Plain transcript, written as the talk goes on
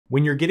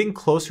When you're getting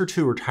closer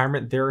to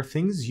retirement, there are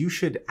things you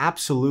should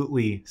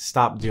absolutely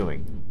stop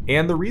doing.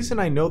 And the reason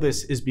I know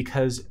this is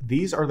because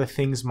these are the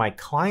things my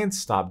clients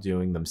stop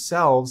doing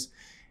themselves,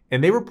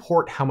 and they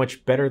report how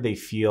much better they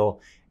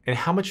feel and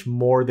how much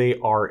more they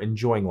are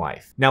enjoying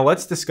life. Now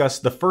let's discuss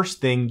the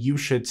first thing you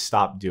should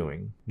stop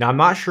doing. Now I'm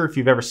not sure if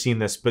you've ever seen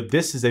this, but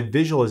this is a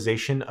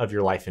visualization of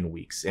your life in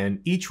weeks, and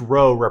each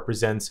row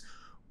represents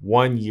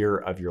 1 year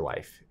of your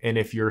life. And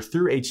if you're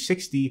through age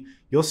 60,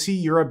 you'll see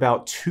you're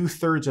about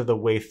 2/3 of the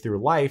way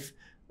through life,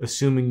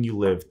 assuming you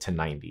live to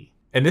 90.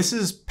 And this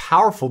is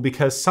powerful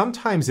because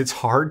sometimes it's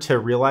hard to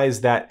realize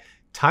that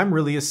time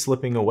really is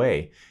slipping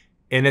away.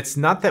 And it's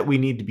not that we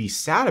need to be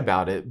sad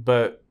about it,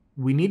 but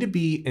we need to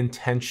be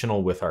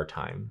intentional with our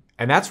time.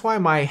 And that's why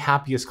my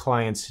happiest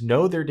clients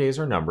know their days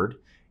are numbered.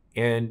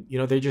 And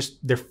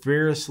they're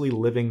fearlessly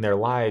living their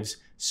lives,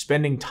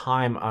 spending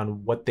time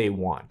on what they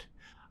want.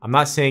 I'm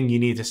not saying you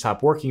need to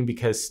stop working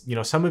because,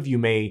 some of you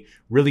may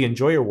really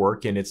enjoy your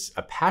work and it's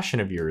a passion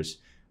of yours.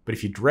 But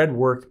if you dread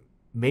work,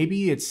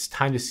 maybe it's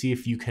time to see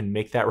if you can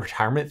make that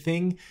retirement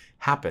thing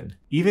happen,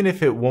 even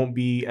if it won't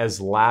be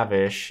as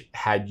lavish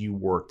had you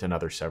worked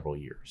another several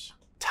years.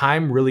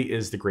 Time really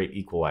is the great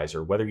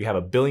equalizer, whether you have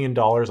 $1 billion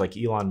like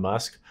Elon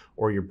Musk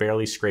or you're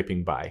barely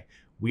scraping by.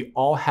 We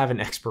all have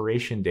an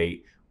expiration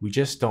date. We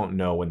just don't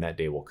know when that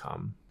day will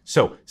come.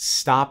 So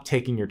stop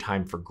taking your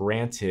time for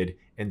granted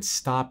and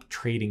stop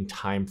trading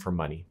time for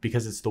money,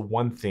 because it's the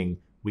one thing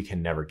we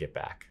can never get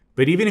back.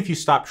 But even if you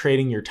stop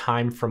trading your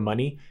time for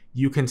money,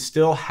 you can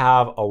still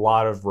have a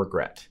lot of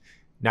regret.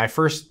 Now, I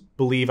first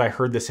believe I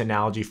heard this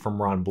analogy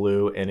from Ron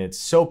Blue, and it's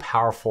so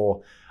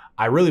powerful.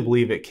 I really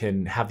believe it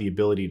can have the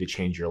ability to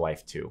change your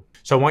life too.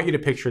 So I want you to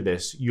picture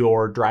this.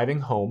 You're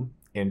driving home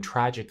and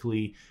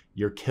tragically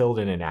you're killed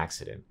in an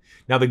accident.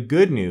 Now, the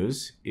good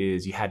news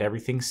is you had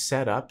everything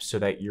set up so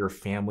that your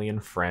family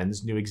and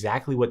friends knew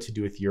exactly what to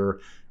do with your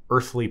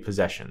earthly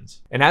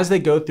possessions. And as they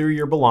go through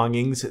your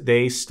belongings,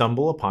 they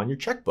stumble upon your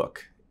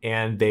checkbook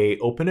and they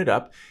open it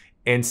up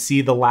and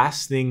see the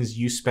last things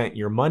you spent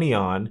your money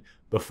on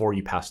before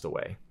you passed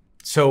away.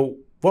 So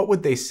what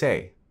would they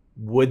say?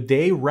 Would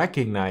they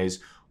recognize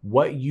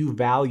what you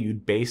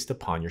valued based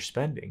upon your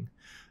spending?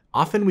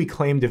 Often we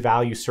claim to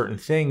value certain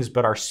things,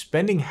 but our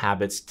spending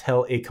habits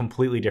tell a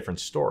completely different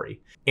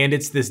story. And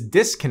it's this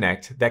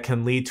disconnect that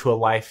can lead to a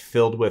life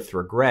filled with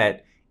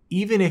regret,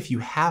 even if you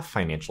have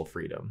financial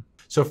freedom.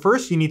 So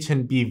first, you need to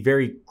be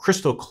very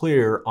crystal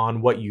clear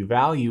on what you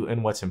value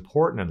and what's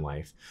important in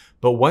life.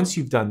 But once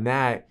you've done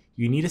that,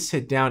 you need to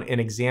sit down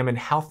and examine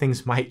how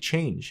things might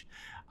change.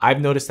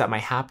 I've noticed that my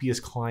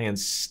happiest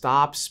clients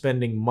stop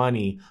spending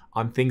money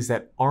on things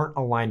that aren't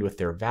aligned with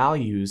their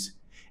values,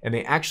 and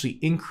they actually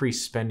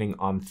increase spending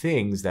on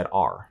things that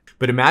are.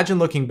 But imagine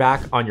looking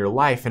back on your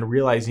life and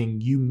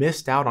realizing you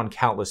missed out on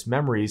countless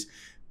memories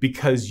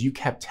because you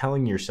kept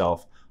telling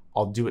yourself,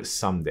 I'll do it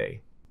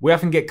someday. We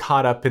often get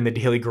caught up in the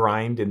daily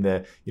grind and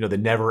the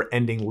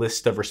never-ending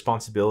list of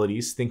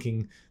responsibilities,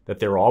 thinking that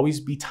there will always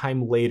be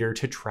time later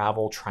to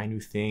travel, try new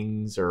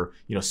things, or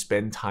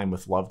spend time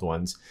with loved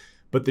ones.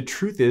 But the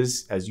truth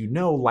is, as you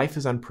know, life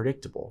is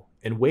unpredictable,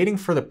 and waiting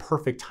for the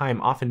perfect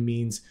time often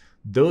means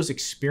those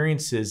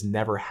experiences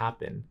never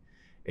happen.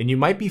 And you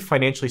might be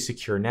financially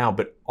secure now,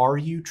 but are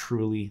you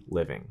truly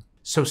living?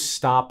 So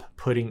stop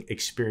putting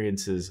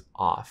experiences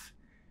off.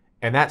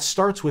 And that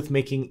starts with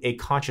making a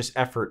conscious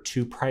effort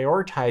to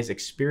prioritize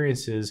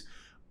experiences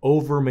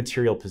over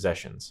material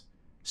possessions.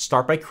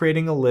 Start by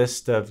creating a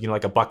list of,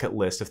 like a bucket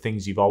list of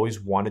things you've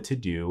always wanted to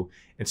do,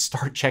 and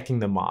start checking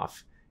them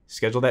off.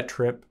 Schedule that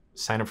trip,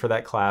 sign up for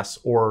that class,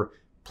 or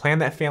plan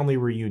that family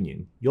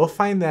reunion. You'll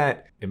find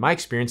that, in my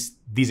experience,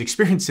 these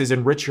experiences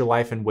enrich your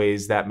life in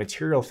ways that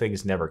material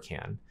things never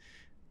can.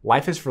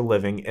 Life is for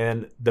living,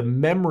 and the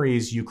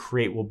memories you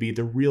create will be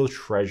the real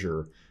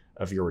treasure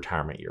of your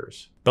retirement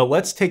years. But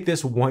let's take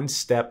this one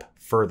step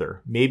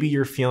further. Maybe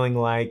you're feeling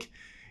like,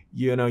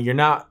 you're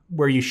not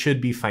where you should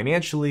be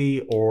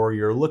financially, or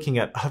you're looking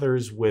at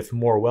others with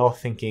more wealth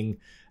thinking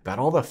about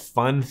all the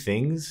fun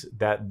things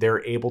that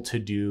they're able to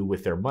do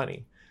with their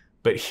money.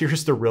 But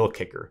here's the real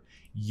kicker.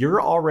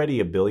 You're already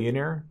a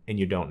billionaire and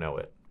you don't know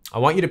it. I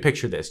want you to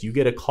picture this. You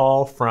get a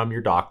call from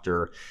your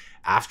doctor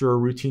after a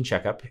routine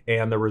checkup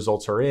and the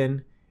results are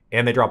in,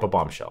 and they drop a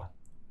bombshell.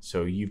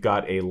 So you've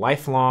got a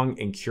lifelong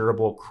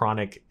incurable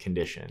chronic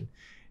condition.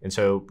 And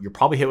so you're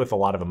probably hit with a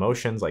lot of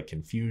emotions like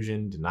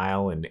confusion,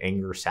 denial, and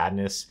anger,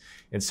 sadness.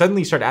 And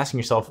suddenly you start asking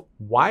yourself,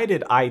 why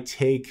did I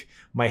take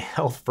my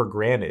health for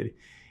granted?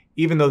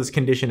 Even though this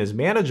condition is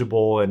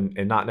manageable and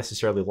not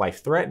necessarily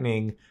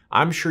life-threatening,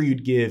 I'm sure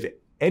you'd give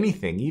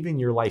anything, even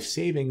your life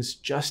savings,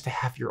 just to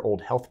have your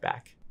old health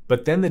back.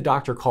 But then the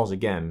doctor calls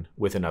again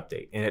with an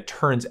update, and it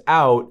turns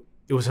out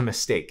it was a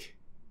mistake.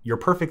 You're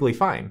perfectly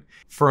fine.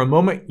 For a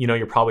moment,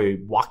 you're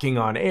probably walking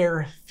on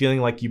air, feeling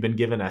like you've been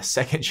given a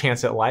second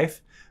chance at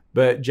life.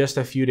 But just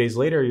a few days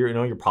later,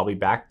 you're probably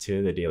back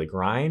to the daily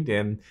grind,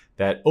 and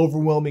that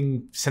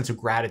overwhelming sense of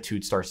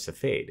gratitude starts to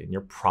fade, and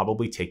you're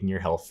probably taking your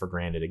health for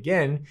granted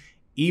again,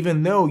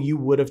 even though you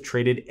would have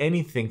traded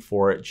anything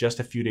for it just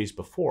a few days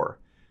before.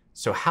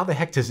 So how the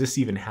heck does this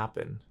even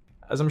happen?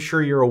 As I'm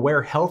sure you're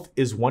aware, health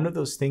is one of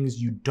those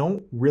things you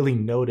don't really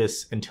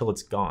notice until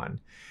it's gone.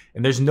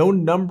 And there's no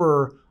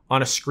number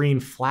on a screen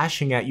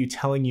flashing at you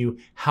telling you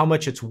how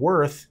much it's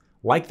worth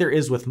like there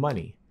is with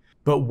money.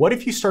 But what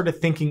if you started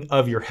thinking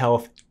of your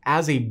health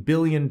as $1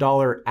 billion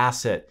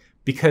asset?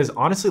 Because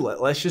honestly,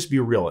 let's just be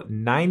real,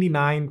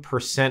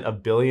 99%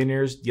 of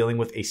billionaires dealing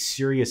with a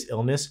serious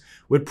illness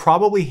would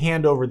probably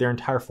hand over their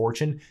entire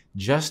fortune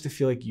just to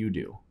feel like you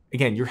do.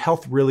 Again, your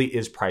health really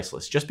is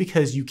priceless. Just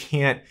because you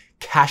can't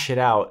cash it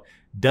out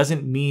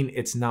doesn't mean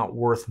it's not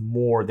worth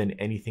more than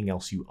anything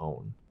else you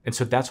own. And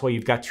so that's why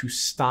you've got to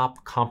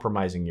stop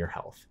compromising your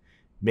health.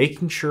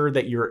 Making sure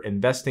that you're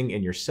investing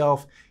in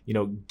yourself,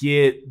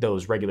 get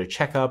those regular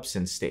checkups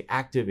and stay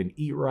active and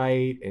eat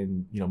right,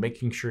 and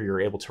making sure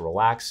you're able to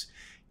relax.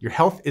 Your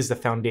health is the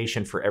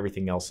foundation for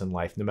everything else in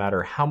life, no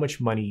matter how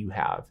much money you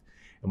have.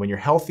 And when you're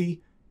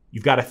healthy,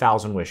 you've got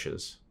 1,000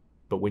 wishes.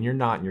 But when you're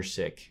not and you're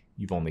sick,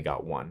 you've only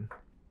got one.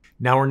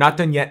 Now we're not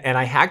done yet, and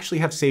I actually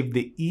have saved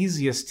the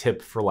easiest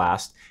tip for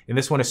last. And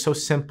this one is so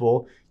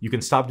simple, you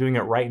can stop doing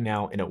it right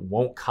now and it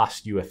won't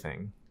cost you a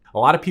thing. A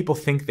lot of people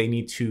think they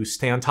need to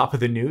stay on top of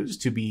the news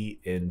to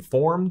be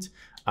informed,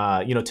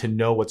 to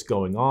know what's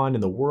going on in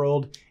the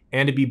world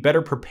and to be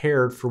better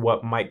prepared for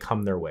what might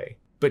come their way.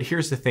 But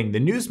here's the thing, the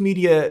news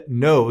media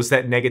knows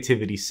that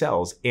negativity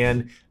sells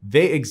and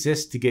they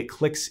exist to get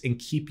clicks and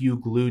keep you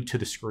glued to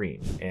the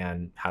screen.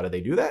 And how do they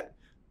do that?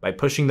 By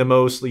pushing the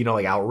most,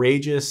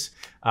 outrageous,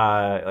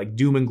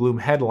 doom and gloom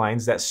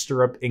headlines that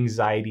stir up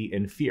anxiety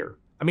and fear.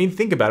 I mean,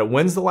 think about it.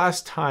 When's the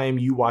last time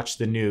you watched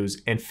the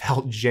news and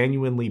felt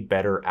genuinely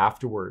better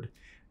afterward?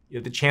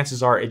 The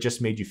chances are it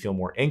just made you feel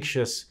more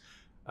anxious,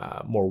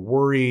 more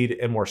worried,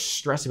 and more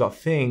stressed about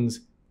things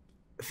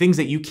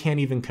that you can't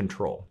even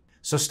control.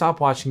 So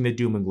stop watching the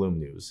doom and gloom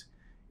news.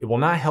 It will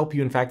not help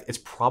you. In fact, it's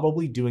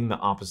probably doing the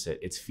opposite.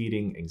 It's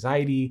feeding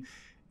anxiety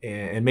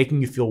and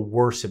making you feel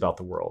worse about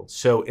the world.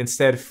 So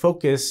instead,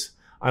 focus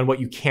on what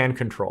you can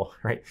control,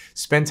 right?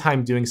 Spend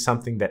time doing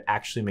something that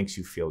actually makes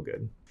you feel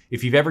good.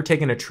 If you've ever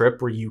taken a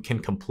trip where you can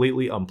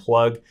completely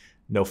unplug,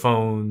 no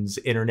phones,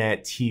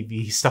 internet,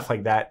 TV, stuff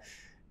like that,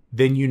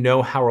 then you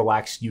know how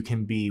relaxed you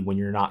can be when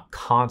you're not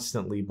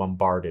constantly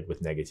bombarded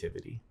with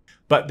negativity.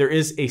 But there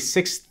is a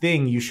sixth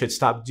thing you should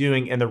stop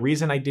doing, and the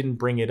reason I didn't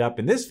bring it up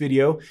in this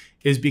video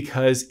is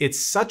because it's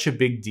such a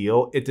big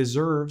deal, it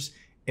deserves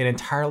an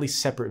entirely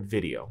separate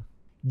video.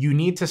 You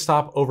need to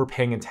stop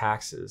overpaying in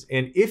taxes.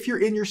 And if you're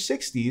in your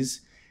 60s,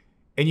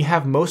 and you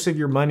have most of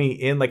your money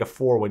in like a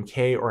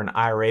 401k or an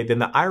IRA, then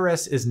the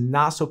IRS is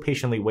not so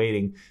patiently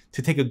waiting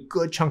to take a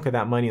good chunk of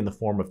that money in the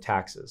form of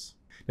taxes.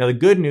 Now, the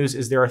good news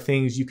is there are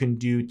things you can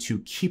do to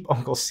keep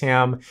Uncle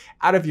Sam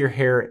out of your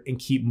hair and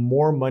keep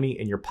more money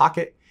in your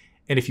pocket.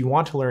 And if you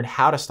want to learn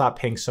how to stop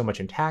paying so much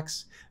in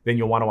tax, then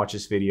you'll want to watch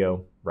this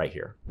video right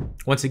here.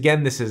 Once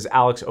again, this is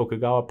Alex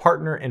Okagawa,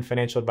 partner and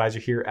financial advisor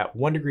here at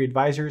 1 Degree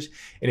Advisors.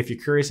 And if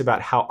you're curious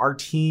about how our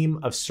team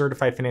of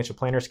certified financial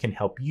planners can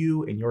help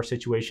you in your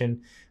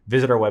situation,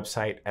 visit our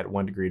website at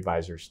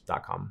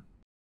onedegreeadvisors.com.